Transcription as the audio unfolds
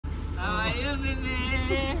How are you,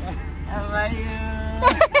 baby? How are you?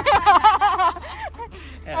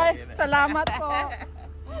 Ay, salamat po.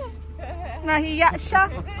 Nahiya siya.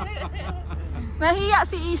 Nahiya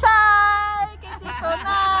si Isay. Kay dito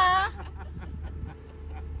na.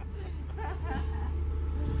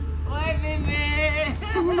 Oy, baby!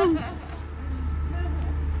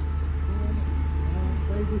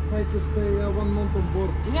 I decided to stay 1 month on board.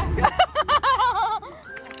 Yeah.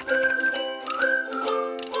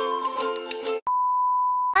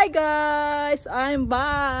 Hi guys! I'm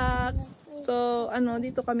back! So,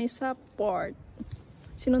 dito kami sa port.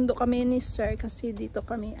 Sinundo kami ni Sir kasi dito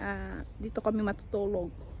kami matutulog.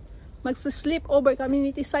 Mag-sleepover kami ni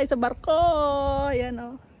Tisay sa barko. Ayan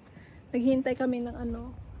o. Naghihintay kami ng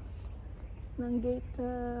ng gate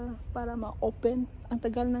para ma-open. Ang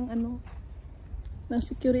tagal ng ng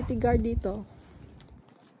security guard dito.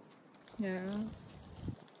 Yeah.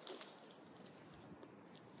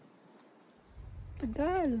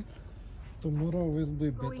 Tagal. Tomorrow will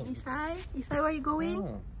be better. Going Isay? Isay, where are you going?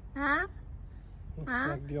 Huh? Looks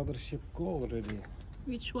like the other ship go already.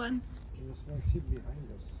 Which one? There's one ship behind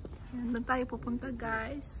us. Yan, doon tayo pupunta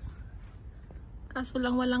guys. Kaso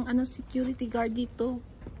lang walang security guard dito.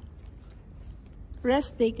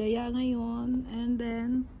 Rest day kaya ngayon. And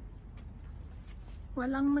then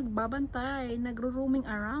walang nagbabantay. Nagro-roaming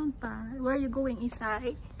around pa. Where are you going,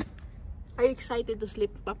 Isay? Are you excited to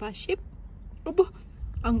sleep, Papa Ship? Aba,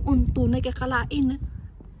 ang unto na kakalain.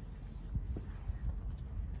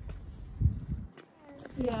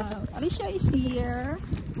 Yeah, Alicia is here.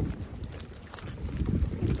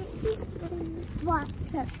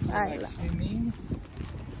 Water. Ay, Swimming.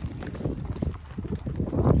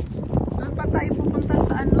 doon pa tayo pupunta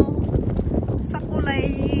sa sa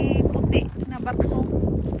kulay puti na barko.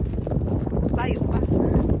 Layo pa.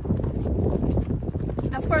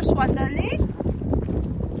 The first one, darling.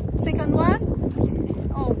 Second one.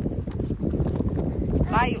 Oh.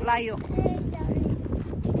 Layo.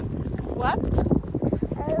 What?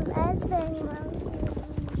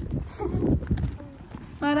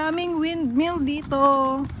 Maraming windmill dito.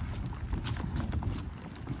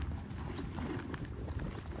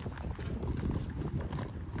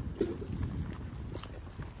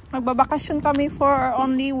 Magbabakasyon kami for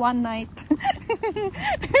only 1 night.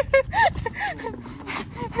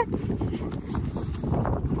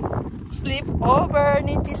 Sleep over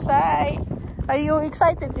ni Tisay. Are you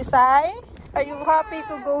excited, Tisay? Are you happy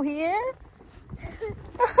to go here?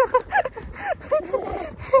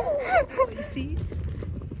 You see?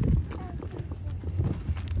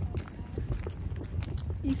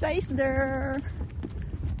 Tisay is there.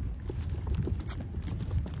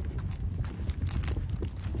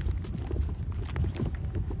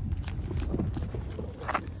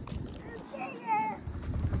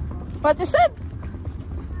 What you said?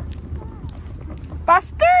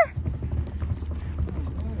 Faster!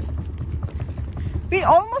 We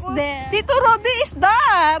almost there. Tito Rodi is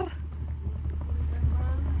there.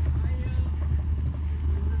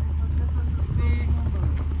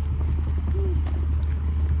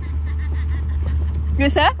 You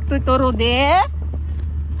said? Tito Rodi?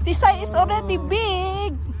 Tisay is already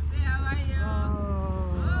big.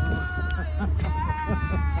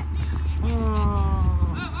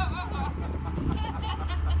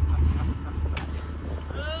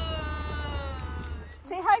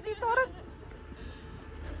 Say hi, Tito Rodi.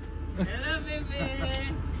 Hello, baby.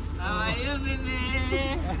 How are you,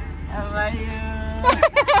 baby? How are you?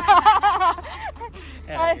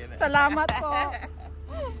 Ay, salamat po.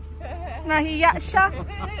 Nahiya siya.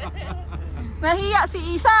 Nahiya si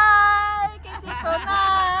Isay. Kay dito na.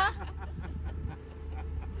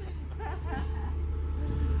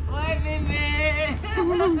 Oy, baby.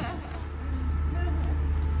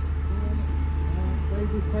 I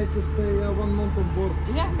decided to stay 1 month on board.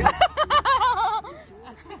 Yeah.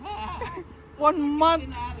 1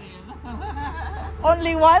 month.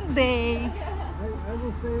 Only 1 day. I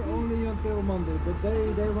will stay only until Monday, but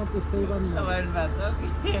they want to stay 1 month. One month,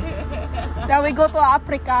 okay. Then we go to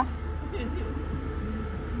Africa.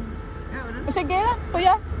 Sige na,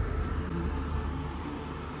 kuya.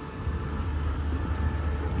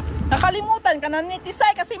 Nakalimutan ka na ni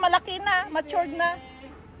Tisay kasi malaki na, matured na.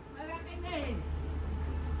 Malaki na eh.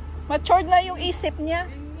 Matured na yung isip niya.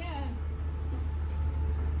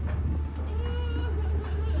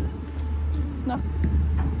 No.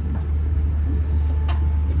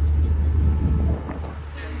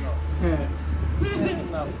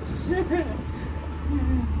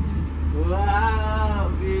 Wow,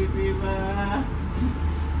 baby ma.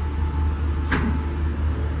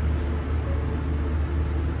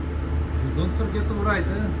 Don't forget to write,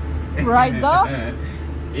 eh? Right daw?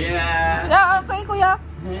 Yeah. Yeah, okay kuya.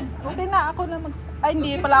 Okay na ako na mag... Ay,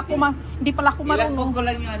 hindi pala ako marunong. Ilan ko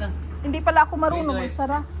lang yung ano. Hindi pala ako marunong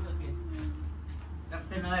magsara. Okay.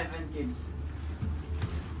 Captain Wife and Kids.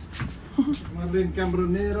 Marlyn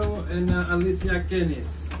Cambronero and Alicia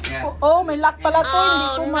Kenis. Yeah. Oh, may lock pala to. Hindi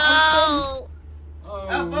ko ma-open. Oh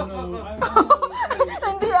no,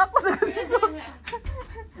 Hindi ako nagdito.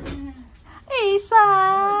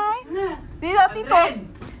 Isay! Dito, tito.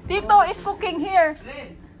 Tito is cooking here.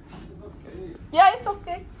 Yeah, it's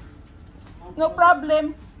okay. No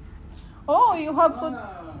problem. Oh, you have food.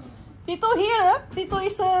 Tito here. Tito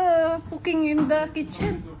is cooking in the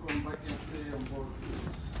kitchen.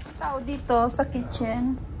 Tao dito sa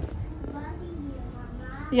kitchen.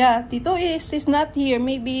 Yeah, Tito is not here.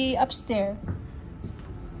 Maybe upstairs.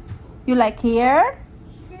 You like here?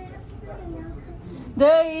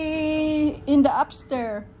 They in the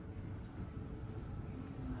upstairs.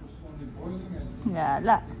 Yeah,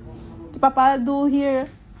 la. Papa do here.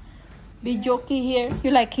 Be jokey here.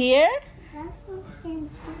 You like here?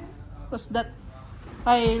 What's that?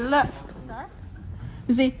 Ay, la.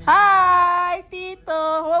 You say, hi, Tito.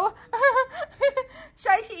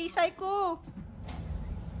 Shy si Isay ko.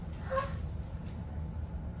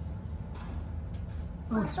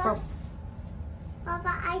 Oh, stop.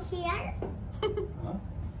 Papa, I here. Huh?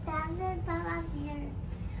 Papa's here.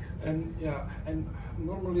 And yeah, and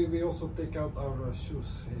normally we also take out our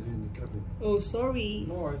shoes here in the cabin. Oh, sorry.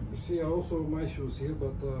 No, I see also my shoes here,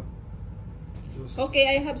 but just Okay,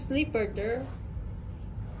 I have sleeper there.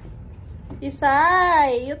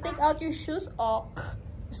 Isay, you take out your shoes, ok.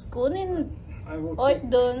 Skunin. I will Oik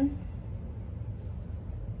dun.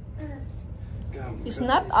 come. It's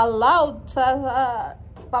not allowed, sa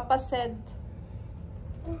Papa said.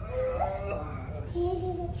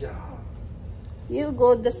 Yeah. You'll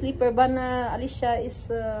go, the sleeper ba na Alicia is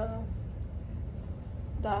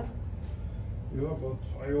that. Yeah, but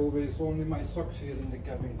I always only my socks here in the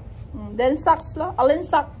cabin. Then socks la, alin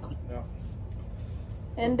sock. Yeah.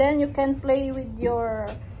 And then you can play with your,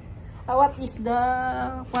 what is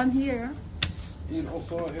the one here? Here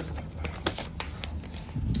also,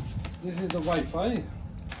 this is the Wi-Fi.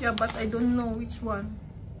 Yeah, but I don't know which one.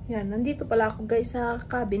 Yan, nandito pala ako guys sa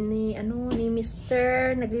cabin ni ni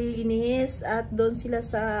Mr. naglilinis at doon sila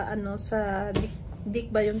sa sa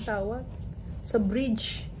dik ba yung tawag? Sa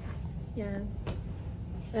bridge. Yan.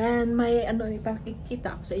 And may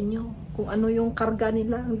ipakikita ko sa inyo kung ano yung karga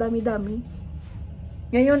nila, ang dami-dami.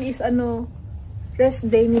 Ngayon is rest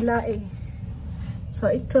day nila eh.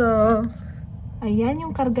 So ito, ayan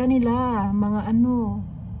yung karga nila, mga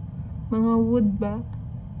mga wood ba?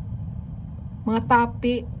 Mga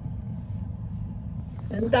tapi.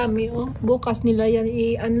 Ang dami oh. Bukas nila yan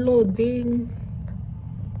i-unloading.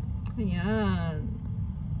 Ayan.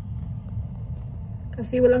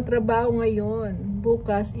 Kasi walang trabaho ngayon.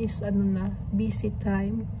 Bukas is na, busy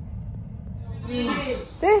time.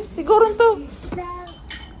 Siguro to.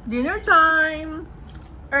 Dinner time.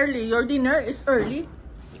 Early. Your dinner is early.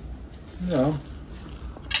 Yeah.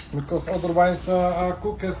 Because otherwise our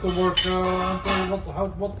cook has to work until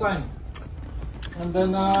what time? And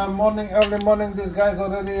then early morning, these guys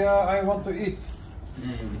already, I want to eat.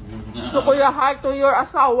 So kuya, hi to your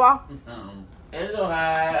asawa. Hello,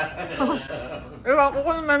 hi. Ewan ko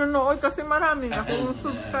kung nanonood kasi marami na akong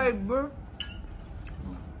subscriber.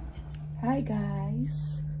 Hi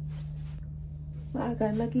guys.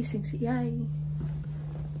 Maaga nagising si Yay.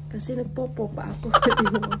 Kasi nagpopo pa ako.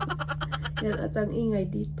 Yan at ang ingay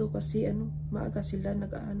dito kasi maaga sila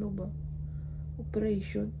ba?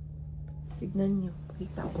 Operation. Tignan nyo,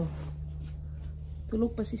 pakita ko.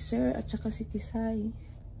 Tulog pa si Sir at saka si Tisay.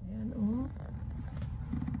 Ayan oh.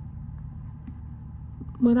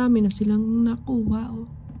 Marami na silang nakuha oh.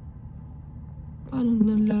 Paano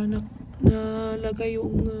nalagay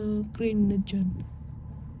yung crane na dyan?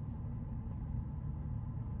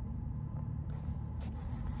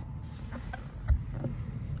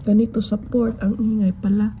 Ganito sa port, ang ingay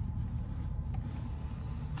pala.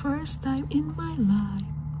 First time in my life.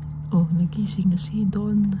 Oh, nagising na si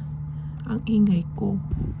Don. Ang ingay ko.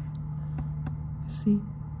 Kasi,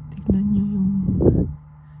 tignan nyo yung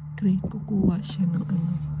crane. Kukuha siya ng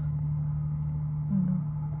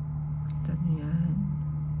kita nyo yan.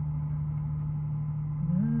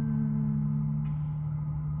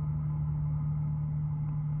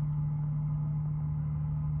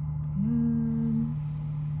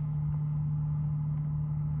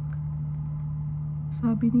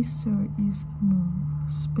 Sabi ni Sir is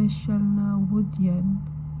special na wood yan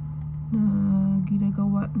na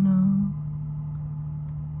ginagawa ng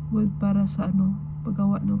wood para sa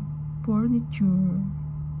paggawa ng furniture.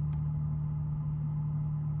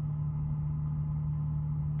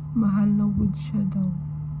 Mahal na wood siya daw.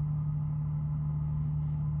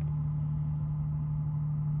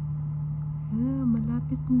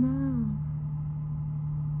 Malapit na.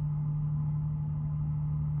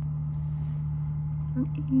 Ang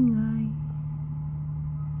ingay.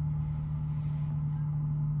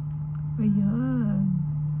 Ayan.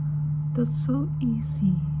 That's so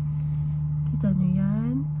easy. Kita nyo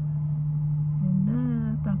yan? Yan na.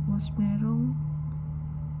 Tapos merong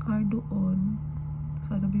car doon.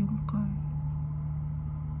 Sana ba yung car?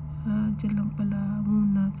 Dyan lang pala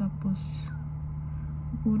muna. Tapos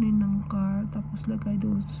kukunin ng car. Tapos lagay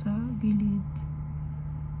doon sa gilid.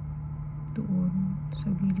 Doon.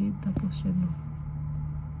 Sa gilid. Tapos yan o.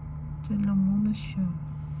 Dyan lang muna siya.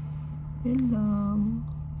 Yan lang.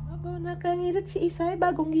 Aba, nakangilat si Isay.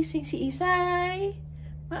 Bagong gising si Isay.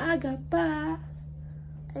 Maaga pa.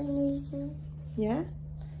 Yeah?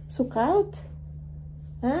 Sukaut?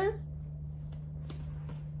 Ha?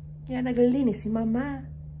 Yan, naglilinis si Mama.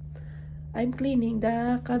 I'm cleaning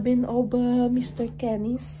the cabin of Mr.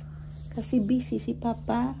 Kenny's. Kasi busy si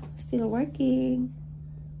Papa. Still working.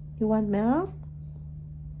 You want milk?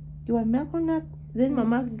 You want milk or not? Then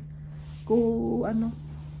Mama go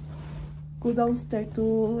downstairs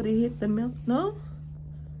to reheat the milk. No?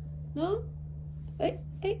 No? Hey.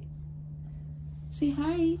 Say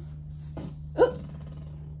hi. Oh!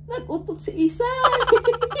 Nag-utot si Isay.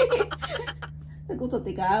 Nag-utot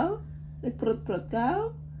ikaw? Nagprot-prot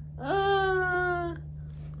ka?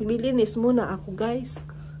 Maglilinis muna ako, guys.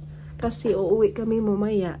 Kasi uuwi kami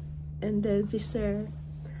mamaya. And then si Sir,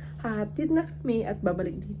 hatid na kami at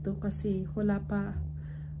babalik dito kasi wala pa.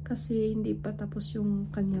 Kasi hindi pa tapos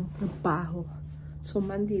yung kanyang trabaho. So,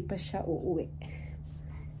 Monday pa siya uuwi.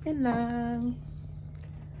 Yan lang.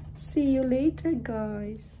 See you later,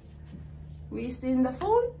 guys. We still in the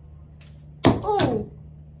phone? Oh!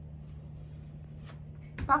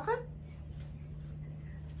 Bakit?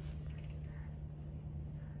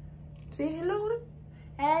 Say hello.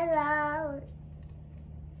 Hello.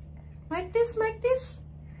 Like this.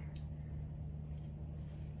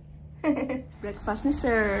 Breakfast ni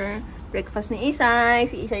Sir. Breakfast ni Isay.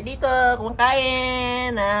 Si Isay dito.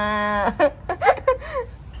 Kumakain.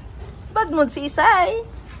 Bad mood si Isay.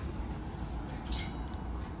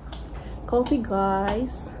 Coffee,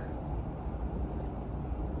 guys.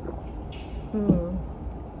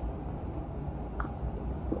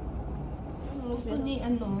 Ito ni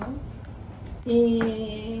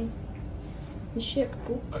ni chef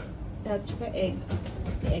cook. At saka egg.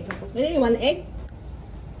 Egg ako. Dali, one egg?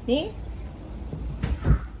 Ni?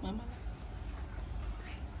 Mama.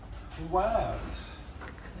 What?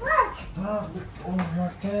 Look, oh my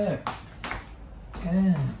cake.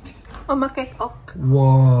 Oh, makek ok.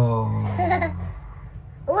 Wow.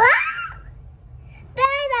 Wow!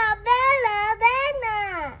 Banana.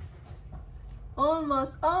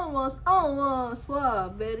 Almost. Wow,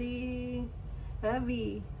 very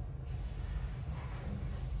heavy.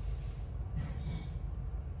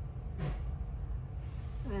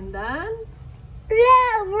 And then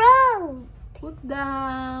Roll. put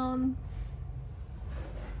down.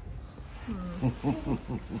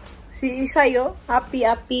 Si Isayo, happy.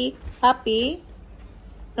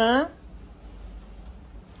 Huh?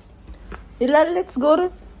 Let's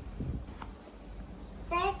go.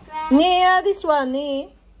 Nia, this one,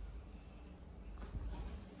 ni.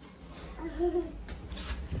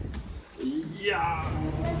 Yeah.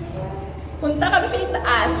 Punta kami sa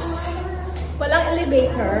itaas. Walang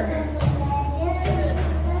elevator.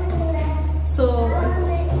 So,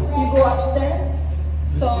 you go upstairs.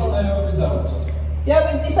 So, Without. yeah,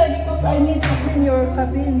 we decided because I need to clean your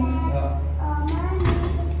cabin.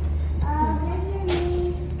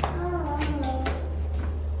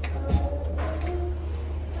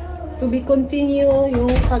 To be continue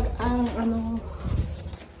yung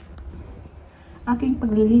aking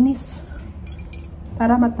paglilinis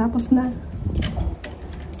para matapos na.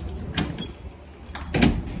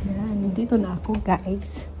 Yan, dito na ako,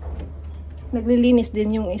 guys. Naglilinis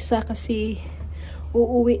din yung isa kasi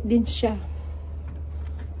uuwi din siya.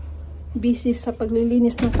 Busy sa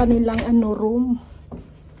paglilinis ng kanilang room.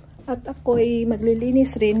 At ako ay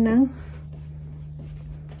maglilinis rin ng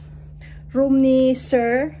room ni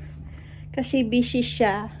Sir. Kasi busy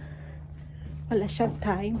siya. Wala siyang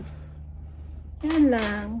time. Yan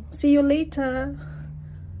lang. See you later.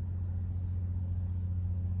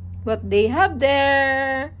 What they have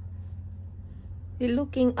there? You're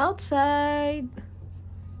looking outside.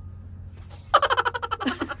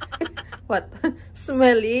 What?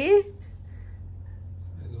 Smelly?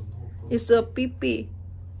 I don't know. It's a pipi.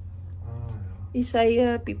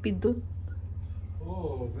 Isaya pipi dun. Oh,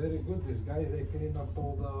 Oh, very good. These guys, they clean up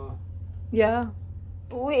all the... Yeah.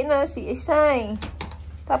 Uwi na si Isay.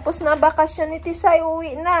 Tapos na bakasyon ni Tisay,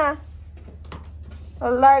 uwi na.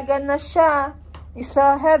 Larga na siya.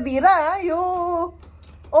 Isa heavy ra. You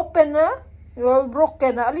open na. You're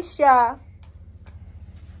broken na, Alicia.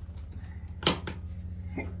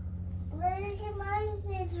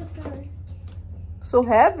 So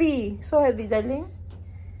heavy. So heavy, darling.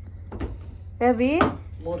 Heavy?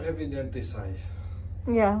 More heavy than this side.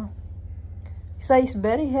 Yeah. Isa is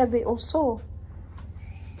very heavy also.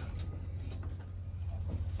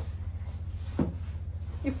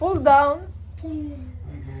 You fall down. I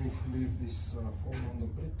will leave this phone on the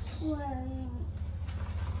bricks.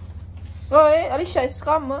 Oh, Alicia is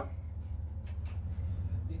come, huh?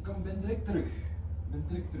 Ik kom ben direct terug.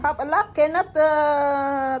 Have a lock, cannot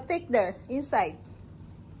take there, inside.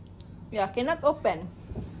 Yeah, cannot open.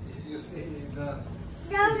 You see, instead of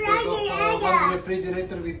one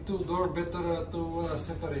refrigerator with two doors, better to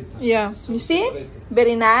separate. Yeah, So you see? separated.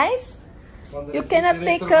 Very nice. One You cannot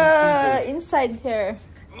take refrigerator inside here.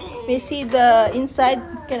 We see the inside.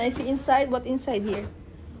 Can I see inside? What inside here?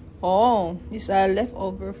 Oh, these are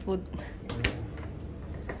leftover food.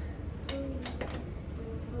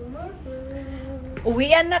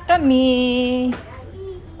 Uwian na kami.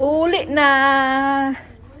 Uli na.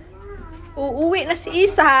 Uuwi na si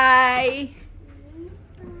Isay.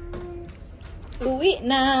 Uwi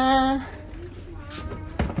na.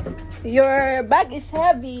 Your bag is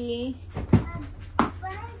heavy.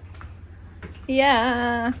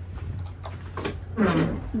 Yeah.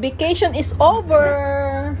 Vacation is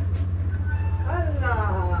over.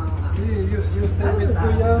 You stay with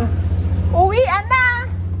Kuya. Uwi na.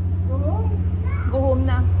 Go home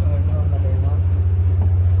na.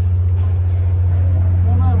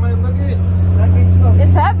 Mama, my luggage.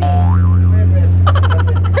 It's heavy.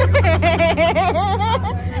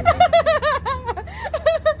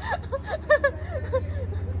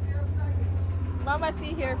 Mama,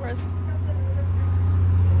 see here first.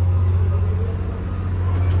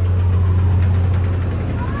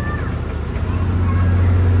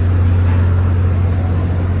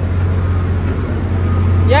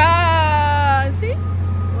 Yeah, see?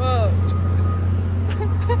 Whoa.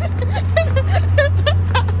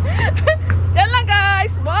 Yan lang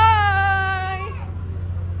guys. Bye.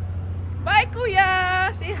 Bye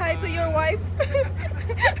Kuya. Say hi to your wife.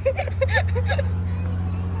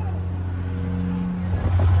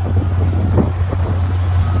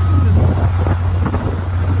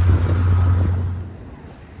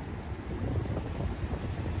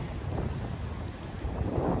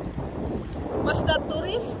 What's that,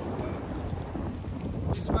 tourist?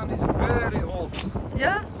 This one is very old.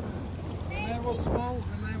 Yeah? When I was small,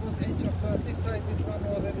 when I was age of this side, this one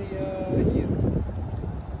already here.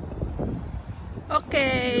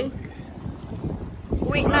 Okay.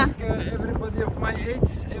 Uwi na. Ask everybody of my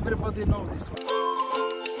age, everybody know this one.